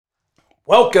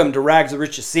Welcome to Rags to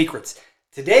Riches Secrets.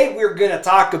 Today we're going to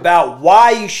talk about why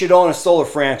you should own a solar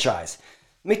franchise.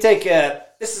 Let me take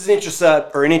this is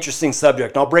an interesting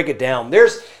subject. I'll break it down.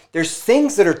 There's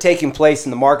things that are taking place in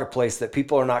the marketplace that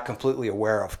people are not completely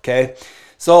aware of. Okay,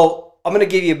 so I'm going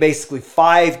to give you basically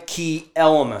 5 key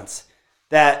elements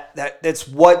that's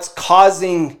what's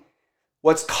causing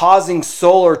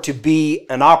solar to be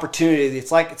an opportunity.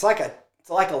 It's like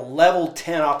a level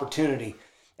 10 opportunity.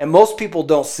 And most people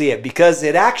don't see it because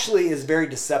it actually is very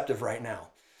deceptive right now.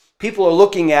 People are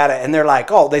looking at it and they're like,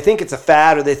 oh, they think it's a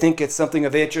fad, or they think it's something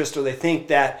of interest, or they think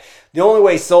that the only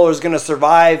way solar is going to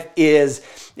survive is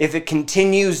if it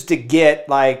continues to get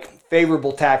like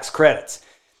favorable tax credits.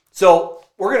 So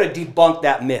we're going to debunk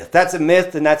that myth. That's a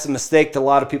myth, and that's a mistake that a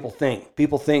lot of people think.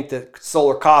 People think that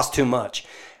solar costs too much.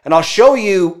 And I'll show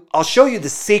you the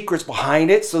secrets behind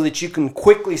it so that you can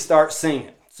quickly start seeing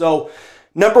it. So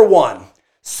number 1,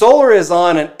 solar is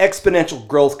on an exponential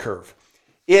growth curve.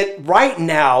 Right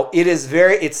now it's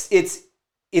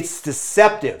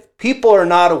deceptive. People are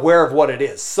not aware of what it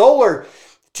is. Solar,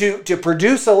 to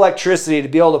produce electricity to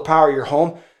be able to power your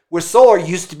home with solar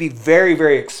used to be very,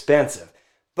 very expensive.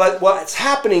 But what's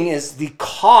happening is the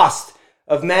cost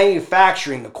of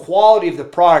manufacturing, the quality of the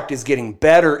product is getting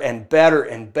better and better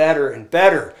and better and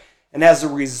better. And as a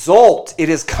result, it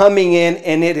is coming in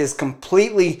and it's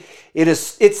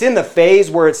in the phase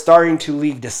where it's starting to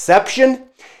leave deception,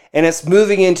 and it's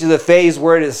moving into the phase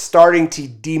where it is starting to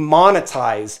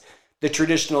demonetize the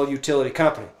traditional utility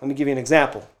company. Let me give you an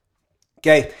example.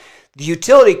 Okay, the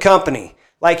utility company,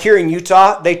 like here in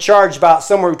Utah, they charge about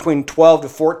somewhere between 12 to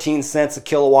 14 cents a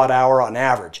kilowatt hour on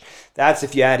average. That's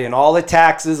if you add in all the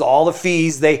taxes, all the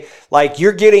fees.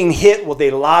 You're getting hit with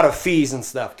a lot of fees and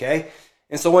stuff, okay?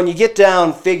 And so when you get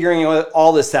down figuring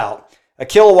all this out, a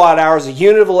kilowatt hour is a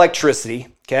unit of electricity,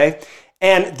 okay?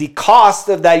 And the cost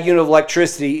of that unit of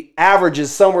electricity averages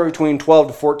somewhere between 12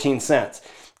 to 14 cents.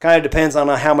 Kind of depends on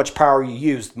how much power you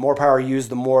use. The more power you use,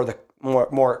 the more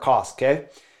it costs, okay?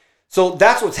 So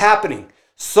that's what's happening.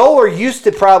 Solar used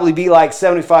to probably be like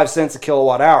 75 cents a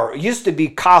kilowatt hour. It used to be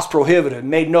cost prohibitive. It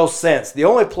made no sense. The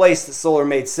only place that solar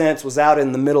made sense was out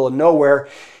in the middle of nowhere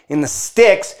in the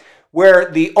sticks, where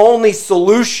the only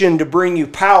solution to bring you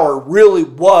power really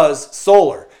was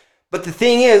solar. But the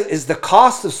thing is the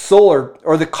cost of solar,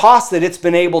 or the cost that it's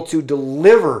been able to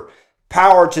deliver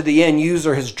power to the end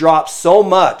user, has dropped so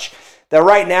much that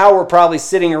right now we're probably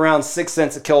sitting around 6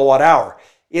 cents a kilowatt hour.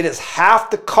 It is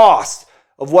half the cost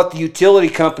of what the utility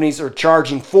companies are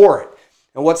charging for it.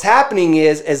 And what's happening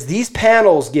is, as these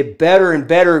panels get better and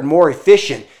better and more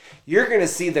efficient, you're going to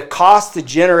see the cost to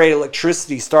generate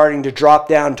electricity starting to drop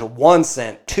down to 1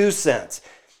 cent, 2 cents.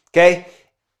 Okay?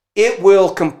 It will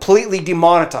completely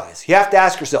demonetize. You have to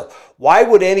ask yourself, why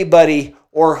would anybody,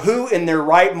 or who in their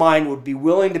right mind would be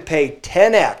willing to pay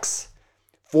 10x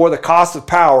for the cost of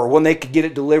power when they could get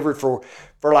it delivered for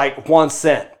like 1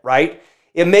 cent, right?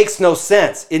 It makes no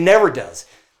sense. It never does.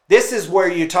 This is where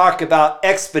you talk about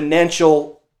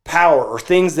exponential power, or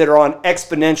things that are on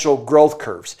exponential growth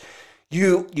curves.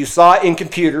 You saw it in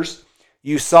computers.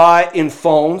 You saw it in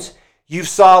phones. You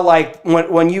saw, like,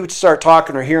 when you start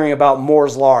talking or hearing about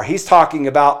Moore's Law, he's talking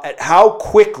about at how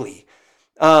quickly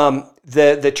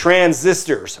the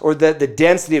transistors, or the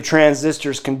density of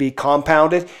transistors, can be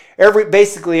compounded.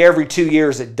 Basically every 2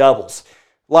 years it doubles.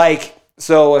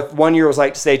 So if 1 year was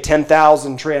like, say,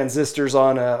 10,000 transistors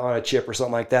on a chip or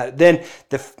something like that, then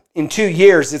in 2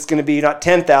 years it's going to be not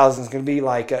 10,000, it's going to be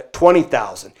like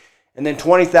 20,000. And then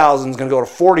 20,000 is going to go to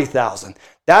 40,000.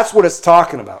 That's what it's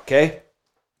talking about, okay?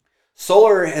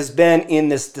 Solar has been in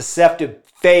this deceptive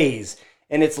phase,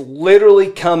 and it's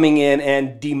literally coming in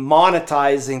and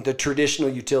demonetizing the traditional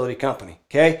utility company,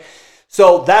 okay?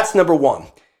 So that's number 1.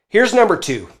 Here's number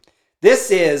 2. This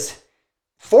is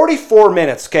 44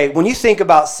 minutes, okay? When you think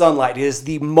about sunlight, it is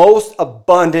the most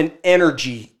abundant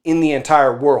energy in the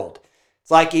entire world. It's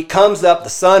like it comes up,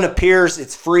 the sun appears,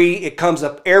 it's free, it comes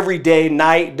up every day,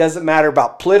 night. It doesn't matter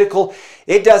about political,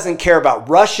 it doesn't care about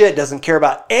Russia, it doesn't care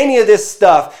about any of this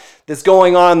stuff that's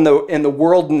going on in the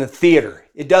world, in the theater.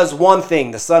 It does one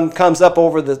thing: the sun comes up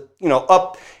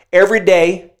up every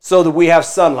day so that we have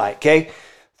sunlight, okay?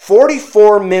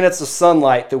 44 minutes of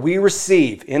sunlight that we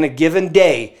receive in a given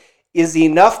day is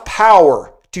enough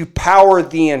power to power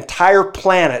the entire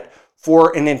planet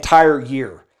for an entire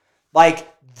year.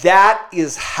 That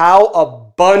is how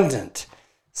abundant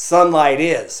sunlight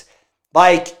is.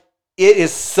 It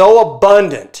is so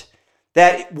abundant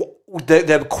that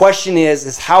the question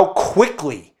is how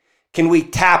quickly can we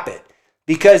tap it?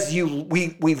 Because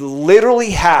we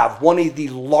literally have one of the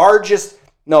largest,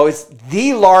 it's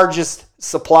the largest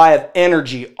supply of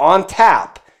energy on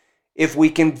tap if we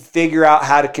can figure out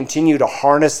how to continue to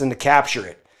harness and to capture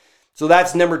it. So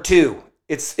that's number 2.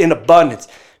 It's in abundance.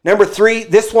 Number 3,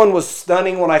 this one was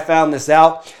stunning when I found this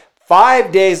out.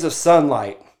 5 days of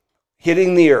sunlight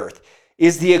hitting the earth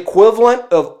is the equivalent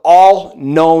of all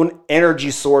known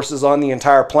energy sources on the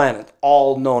entire planet.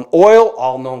 All known oil,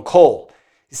 all known coal.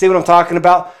 You see what I'm talking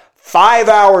about? 5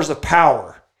 hours of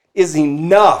power is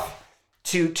enough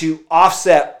to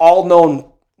offset all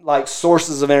known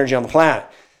sources of energy on the planet.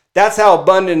 That's how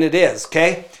abundant it is,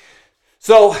 okay?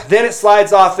 So then it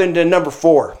slides off into number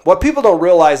 4. What people don't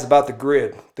realize about the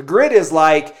grid. The grid is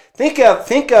like, think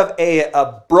of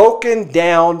a broken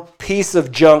down piece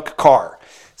of junk car.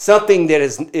 Something that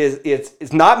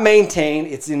is not maintained,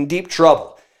 it's in deep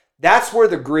trouble. That's where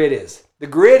the grid is. The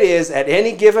grid is at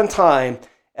any given time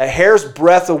a hair's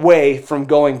breadth away from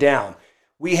going down.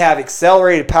 We have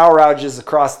accelerated power outages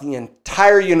across the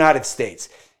entire United States.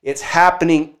 It's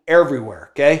happening everywhere,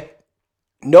 okay?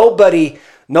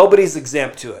 Nobody's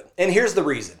exempt to it. And here's the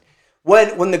reason.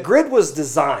 When the grid was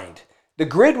designed, the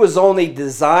grid was only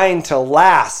designed to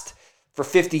last for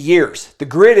 50 years. The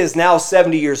grid is now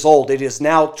 70 years old. It is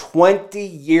now 20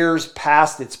 years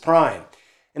past its prime.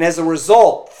 And as a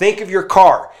result, think of your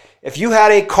car. If you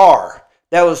had a car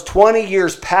that was 20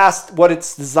 years past what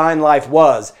its design life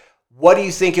was, what do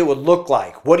you think it would look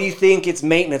like? What do you think its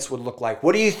maintenance would look like?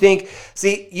 What do you think?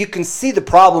 See, you can see the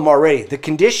problem already. The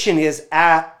condition is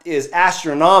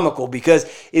astronomical because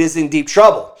it is in deep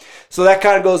trouble. So that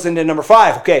kind of goes into number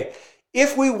 5. Okay,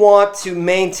 if we want to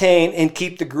maintain and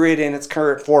keep the grid in its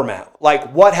current format,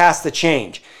 what has to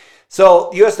change? So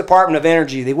the U.S. Department of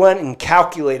Energy, they went and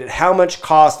calculated how much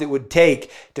cost it would take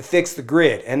to fix the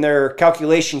grid. And their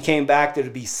calculation came back that it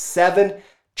would be $7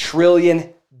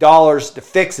 trillion to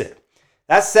fix it.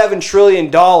 That $7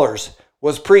 trillion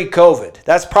was pre-COVID.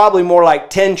 That's probably more like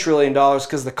 $10 trillion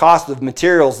because the cost of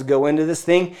materials to go into this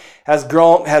thing has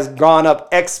gone up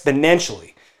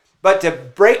exponentially. But to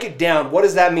break it down, what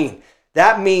does that mean?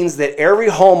 That means that every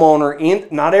homeowner,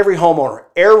 not every homeowner,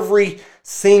 every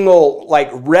single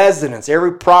residence,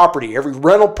 every property, every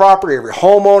rental property, every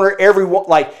homeowner,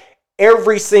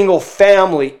 every single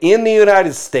family in the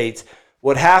United States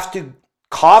would have to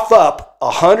cough up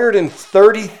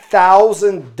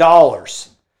 $130,000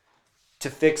 to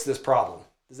fix this problem.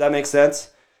 Does that make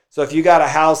sense? So if you got a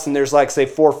house and there's say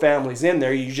 4 families in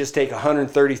there, you just take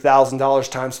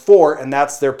 $130,000 times 4 and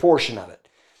that's their portion of it.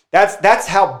 That's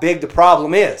how big the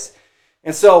problem is.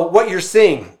 And so what you're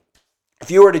seeing, if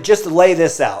you were to just lay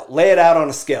it out on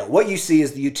a scale, what you see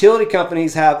is the utility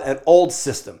companies have an old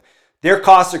system. Their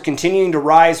costs are continuing to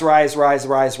rise,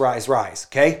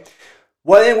 okay?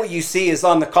 Well, then what you see is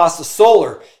on the cost of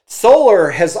solar.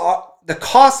 The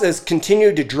cost has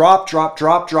continued to drop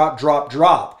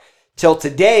till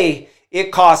today.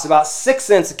 It costs about 6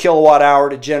 cents a kilowatt hour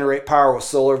to generate power with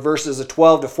solar versus a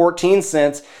 12 to 14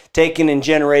 cents taken and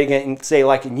generating it in, say,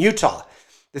 in Utah.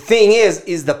 The thing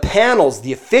is the panels,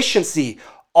 the efficiency,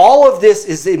 all of this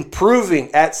is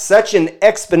improving at such an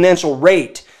exponential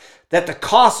rate that the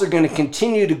costs are going to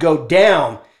continue to go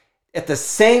down. At the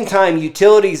same time,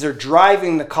 utilities are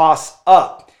driving the costs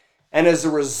up. And as a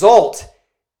result,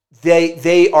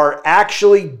 they are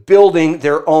actually building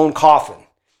their own coffin,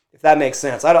 if that makes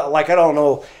sense. I don't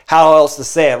know how else to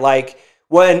say it.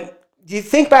 When you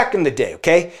think back in the day,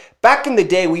 okay? Back in the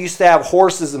day, we used to have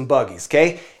horses and buggies,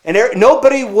 okay? And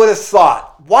nobody would have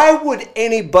thought, why would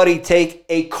anybody take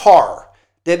a car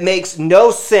that makes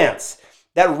no sense,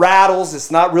 that rattles, it's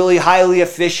not really highly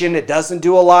efficient, it doesn't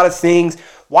do a lot of things.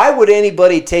 Why would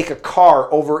anybody take a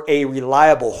car over a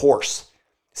reliable horse?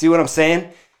 See what I'm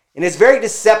saying? And it's very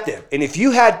deceptive. And if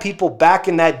you had people back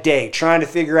in that day trying to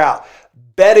figure out,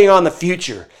 betting on the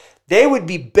future, they would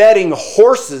be betting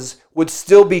horses would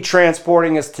still be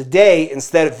transporting us today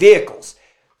instead of vehicles.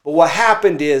 But what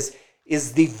happened is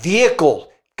the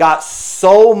vehicle got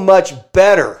so much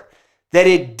better that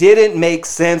it didn't make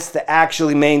sense to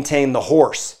actually maintain the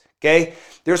horse, okay?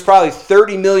 There's probably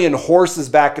 30 million horses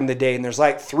back in the day, and there's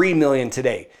 3 million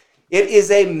today. It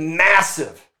is a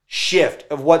massive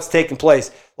shift of what's taking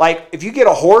place. If you get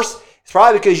a horse, it's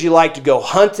probably because you like to go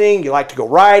hunting, you like to go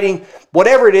riding,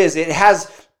 whatever it is, it has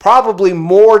probably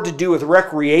more to do with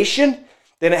recreation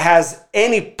than it has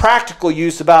any practical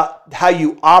use about how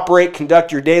you operate,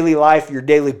 conduct your daily life, your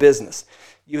daily business.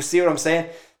 You see what I'm saying?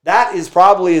 That is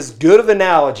probably as good of an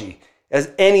analogy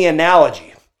as any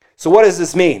analogy. So what does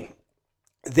this mean?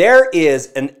 There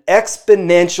is an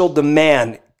exponential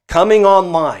demand coming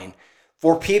online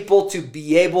for people to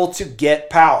be able to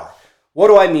get power. What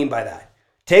do I mean by that?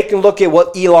 Take a look at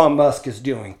what Elon Musk is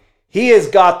doing. He has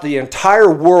got the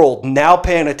entire world now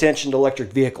paying attention to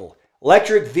electric vehicle.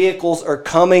 Electric vehicles are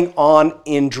coming on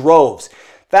in droves.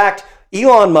 In fact,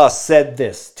 Elon Musk said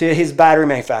this to his battery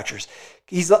manufacturers.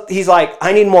 He's like,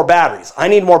 I need more batteries. I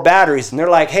need more batteries. And they're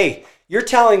like, hey, you're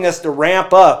telling us to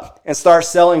ramp up and start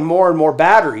selling more and more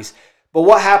batteries. But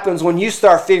what happens when you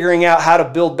start figuring out how to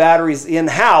build batteries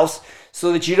in-house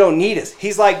so that you don't need us?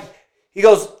 He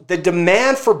goes, the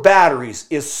demand for batteries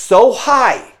is so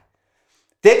high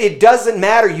that it doesn't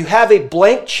matter. You have a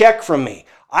blank check from me.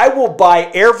 I will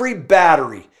buy every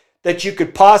battery that you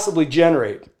could possibly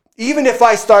generate. Even if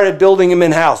I started building them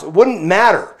in-house, it wouldn't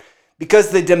matter because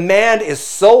the demand is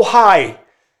so high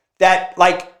that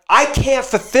I can't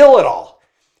fulfill it all.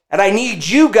 And I need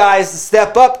you guys to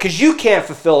step up because you can't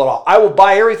fulfill it all. I will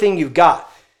buy everything you've got.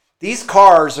 These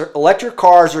electric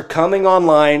cars are coming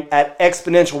online at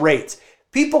exponential rates.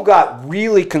 People got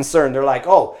really concerned. They're like,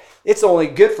 oh, it's only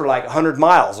good for 100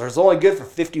 miles, or it's only good for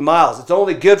 50 miles. It's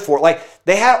only good for,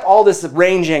 they have all this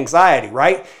range anxiety,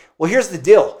 right? Well, here's the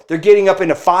deal. They're getting up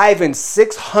into 500 and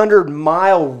 600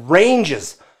 mile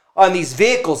ranges on these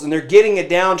vehicles, and they're getting it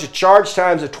down to charge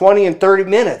times of 20 and 30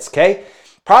 minutes, okay?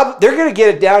 They're going to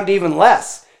get it down to even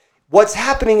less. What's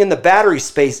happening in the battery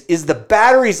space is the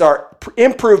batteries are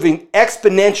improving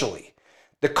exponentially.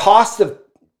 The cost of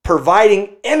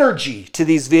providing energy to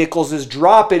these vehicles is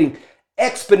dropping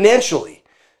exponentially.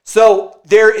 So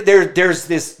there's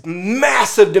this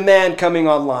massive demand coming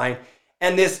online,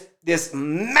 and this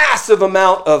massive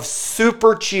amount of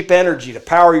super cheap energy to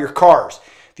power your cars.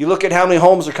 If you look at how many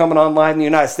homes are coming online in the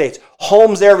United States,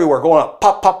 homes everywhere going up,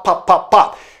 pop, pop, pop, pop,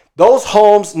 pop. Those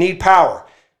homes need power.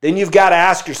 Then you've got to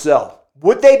ask yourself,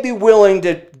 would they be willing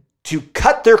to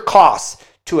cut their costs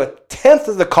to 1/10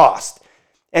 of the cost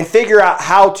and figure out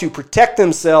how to protect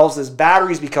themselves as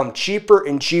batteries become cheaper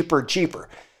and cheaper and cheaper?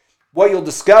 What you'll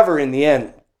discover in the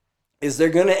end is they're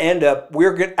going to end up,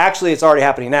 actually it's already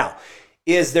happening now,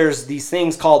 is there's these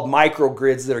things called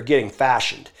microgrids that are getting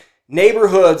fashioned.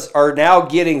 Neighborhoods are now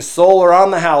getting solar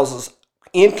on the houses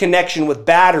in connection with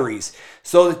batteries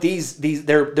so that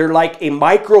they're like a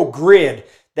microgrid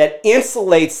that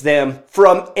insulates them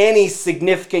from any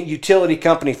significant utility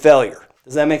company failure.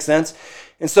 Does that make sense?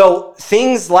 And so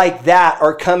things like that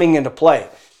are coming into play.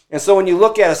 And so when you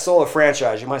look at a solar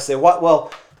franchise, you might say, "What?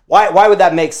 Well, why would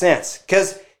that make sense?"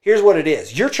 Because here's what it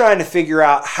is. You're trying to figure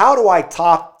out, how do I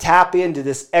tap into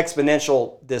this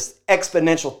exponential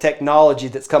technology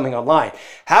that's coming online?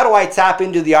 How do I tap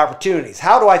into the opportunities?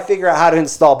 How do I figure out how to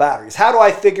install batteries? How do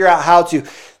I figure out how to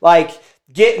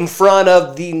get in front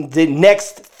of the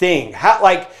next thing?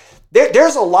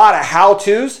 There's a lot of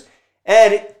how-tos,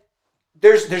 and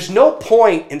there's no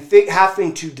point in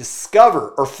having to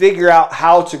discover or figure out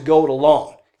how to go it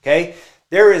alone. Okay,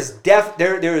 there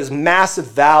is massive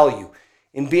value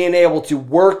in being able to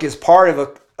work as part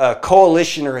of a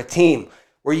coalition or a team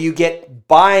where you get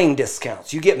buying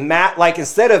discounts. You get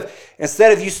instead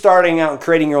of you starting out and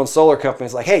creating your own solar company,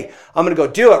 it's like, hey, I'm going to go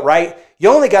do it, right? You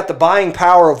only got the buying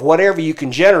power of whatever you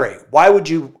can generate.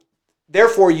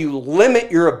 Therefore, you limit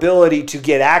your ability to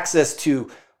get access to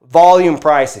volume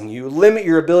pricing. You limit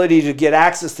your ability to get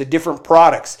access to different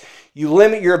products. You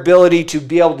limit your ability to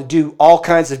be able to do all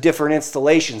kinds of different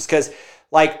installations, because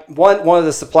one of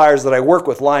the suppliers that I work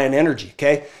with, Lion Energy,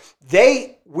 okay,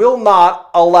 they will not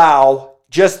allow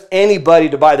just anybody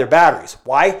to buy their batteries.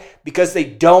 Why? Because they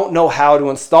don't know how to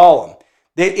install them.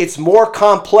 It's more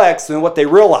complex than what they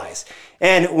realize.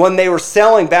 And when they were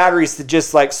selling batteries to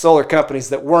just solar companies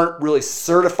that weren't really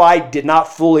certified, did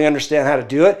not fully understand how to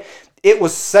do it, it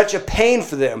was such a pain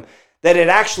for them that it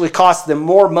actually cost them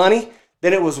more money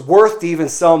than it was worth to even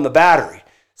sell them the battery.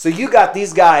 So you got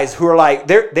these guys who are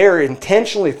they're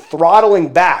intentionally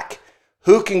throttling back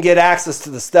who can get access to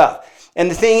the stuff. And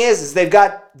the thing is they've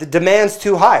got the demands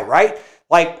too high, right?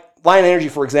 Like Lion Energy,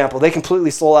 for example, they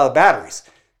completely sold out of batteries.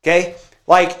 Okay?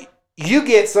 You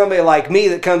get somebody like me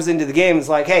that comes into the game and is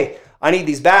like, hey, I need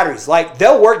these batteries.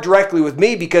 They'll work directly with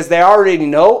me because I already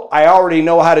know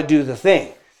how to do the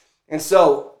thing. And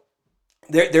so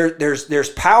there's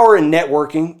power in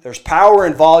networking, there's power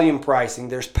in volume pricing,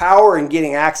 there's power in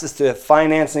getting access to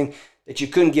financing that you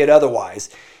couldn't get otherwise.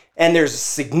 And there's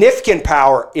significant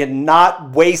power in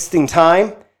not wasting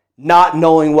time, not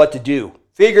knowing what to do,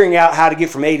 figuring out how to get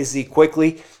from A to Z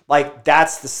quickly.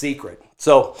 That's the secret.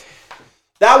 So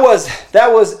that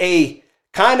was a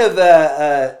kind of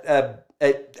a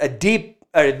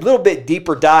little bit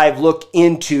deeper dive look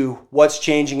into what's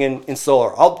changing in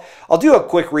solar. I'll do a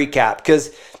quick recap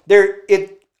because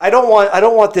I don't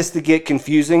want this to get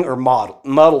confusing or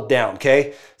muddled down,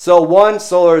 okay? So one,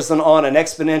 solar is on an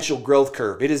exponential growth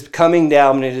curve. It is coming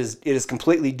down, and it is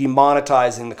completely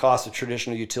demonetizing the cost of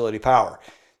traditional utility power,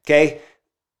 okay?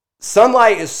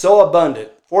 Sunlight is so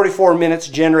abundant, 44 minutes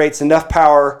generates enough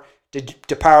power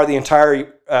to power the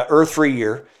entire Earth for a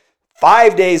year.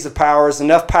 5 days of power is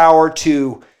enough power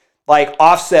to like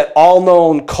offset all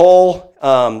known coal,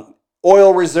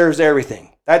 oil reserves, everything.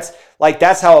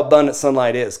 That's how abundant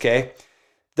sunlight is, okay?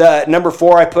 The number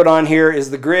 4 I put on here is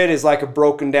the grid is like a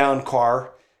broken down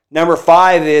car. Number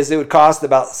 5 is it would cost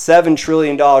about $7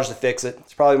 trillion to fix it.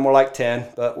 It's probably more like 10,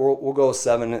 but we'll go with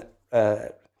 7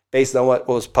 based on what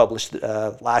was published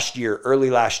early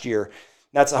last year.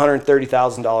 That's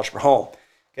 $130,000 per home,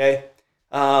 okay?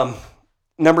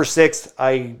 Number 6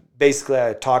 I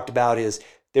talked about is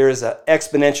there is an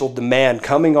exponential demand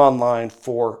coming online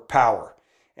for power,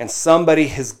 and somebody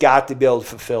has got to be able to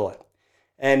fulfill it.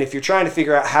 And if you're trying to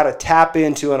figure out how to tap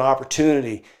into an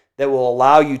opportunity that will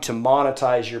allow you to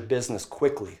monetize your business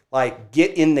quickly, like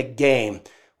get in the game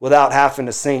without having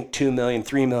to sink $2 million,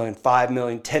 $3 million, $5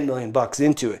 million, $10 million bucks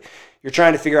into it. You're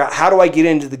trying to figure out, how do I get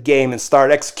into the game and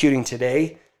start executing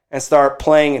today and start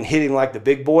playing and hitting like the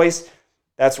big boys?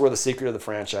 That's where the secret of the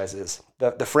franchise is.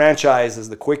 The franchise is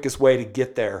the quickest way to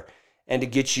get there and to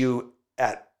get you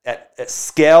at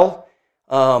scale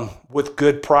with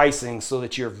good pricing so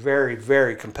that you're very,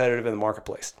 very competitive in the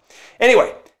marketplace.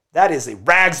 Anyway, that is a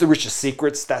rags to riches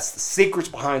secrets. That's the secrets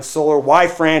behind solar, why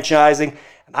franchising,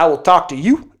 and I will talk to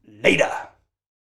you later.